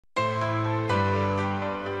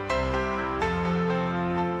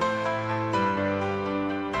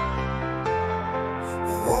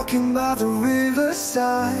walking by the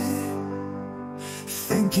riverside,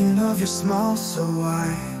 thinking of your smile so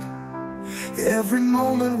wide. Every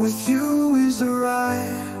moment with you is a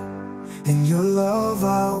ride, in your love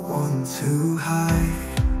I want to hide.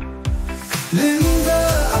 Linda,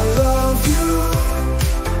 I love you.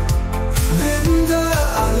 Linda,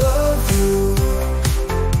 I love you.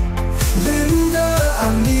 Linda, I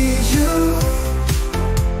need you.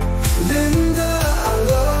 Linda, I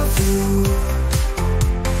love you.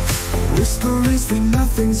 Whisperings when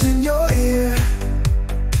nothing's in your ear.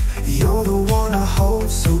 You're the one I hold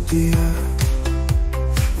so dear.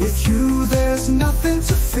 With you there's nothing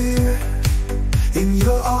to fear. In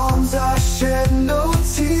your arms I shed no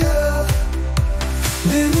tear.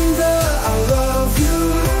 Linda, I love you.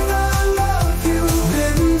 Linda, I love you.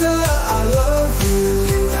 Linda, I love you.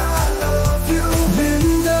 Linda, I love you.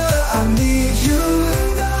 Linda, I need you.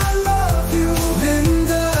 Linda, I love you.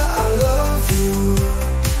 Linda, I love you.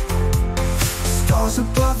 Stars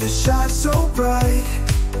above you shine so bright.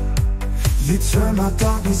 You turn my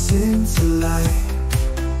darkness into light.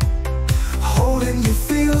 Holding you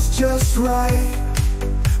feels just right.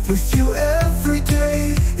 With you every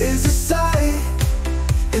day is a sight.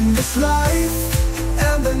 In this life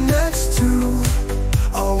and the next too,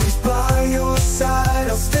 always by your side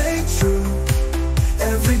I'll stay true.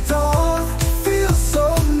 Every dawn feels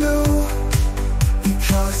so new,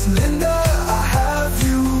 because Linda, I have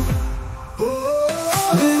you.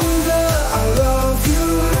 Oh, Linda, I love you.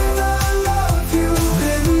 Linda, I love you.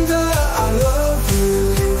 Linda, I love you.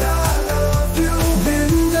 Linda, I love you.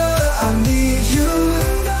 Linda, I need you.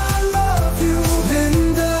 Linda, I love you.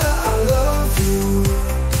 Linda, I love you.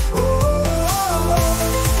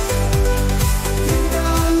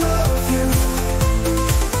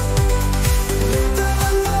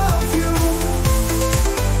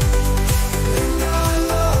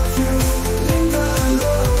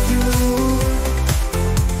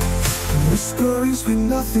 Whisperings when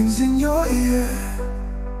nothing's in your ear.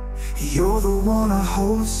 You're the one I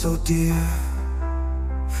hold so dear.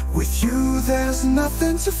 With you there's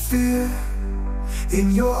nothing to fear.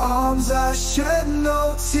 In your arms I shed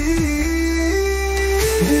no tears.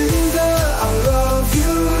 Linda, I love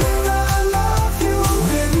you. Linda, I love you.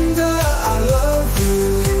 Linda, I love you.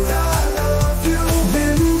 Linda, I love you.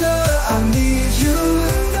 Linda, I need you.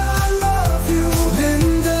 Linda, I love you.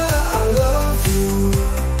 Linda, I love you.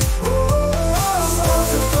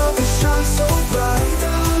 Stars above you shine so bright.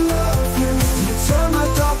 I love you. You turn my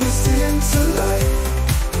darkness into light.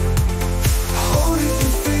 Holding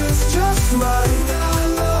you feels just right. I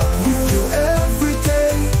love you. With you every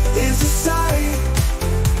day is a sight.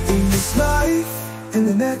 In this life and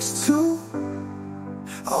the next too,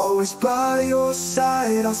 always by your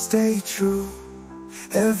side I'll stay true.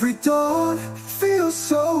 Every dawn feels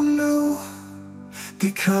so new,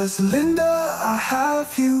 because Linda, I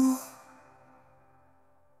have you.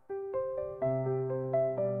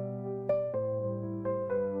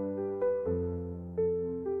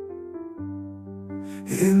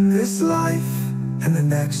 In this life and the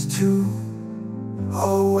next too,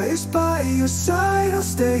 always by your side I'll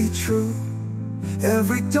stay true.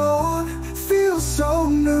 Every dawn feels so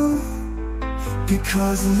new,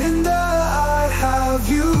 because Linda, I have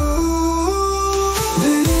you.